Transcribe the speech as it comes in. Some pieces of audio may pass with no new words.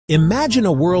Imagine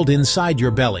a world inside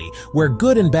your belly where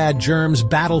good and bad germs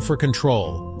battle for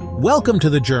control. Welcome to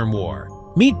the germ war.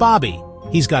 Meet Bobby.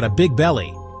 He's got a big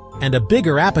belly and a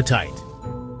bigger appetite.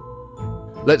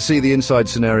 Let's see the inside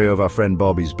scenario of our friend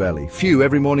Bobby's belly. Phew,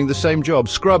 every morning the same job.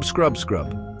 Scrub, scrub,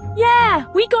 scrub.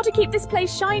 Yeah, we got to keep this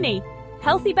place shiny.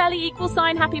 Healthy belly equals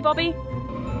sign happy Bobby.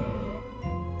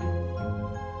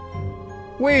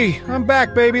 I'm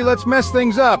back, baby. Let's mess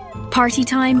things up. Party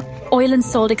time. Oil and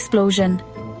salt explosion.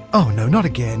 Oh, no, not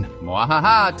again.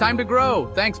 Mwahaha, time to grow.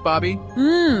 Thanks, Bobby.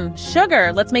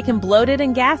 Sugar. Let's make him bloated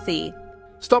and gassy.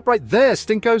 Stop right there,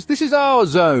 Stinkos. This is our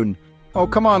zone. Oh,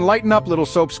 come on, lighten up, little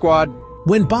soap squad.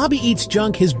 When Bobby eats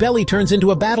junk, his belly turns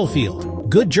into a battlefield.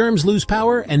 Good germs lose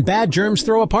power and bad germs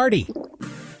throw a party.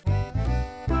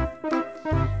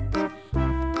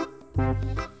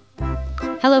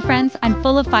 Hello friends, I'm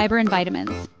full of fiber and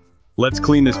vitamins. Let's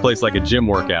clean this place like a gym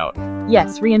workout.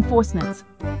 Yes, reinforcements.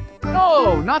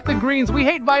 No, not the greens. We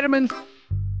hate vitamins.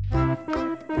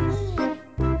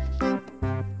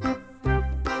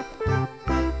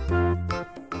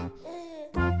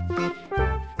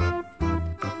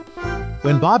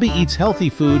 When Bobby eats healthy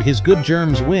food, his good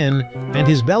germs win, and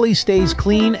his belly stays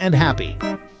clean and happy.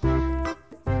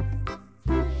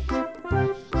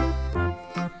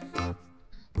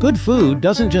 Good food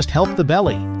doesn't just help the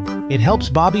belly. It helps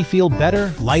Bobby feel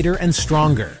better, lighter, and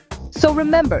stronger. So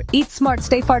remember, eat smart,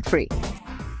 stay fart-free.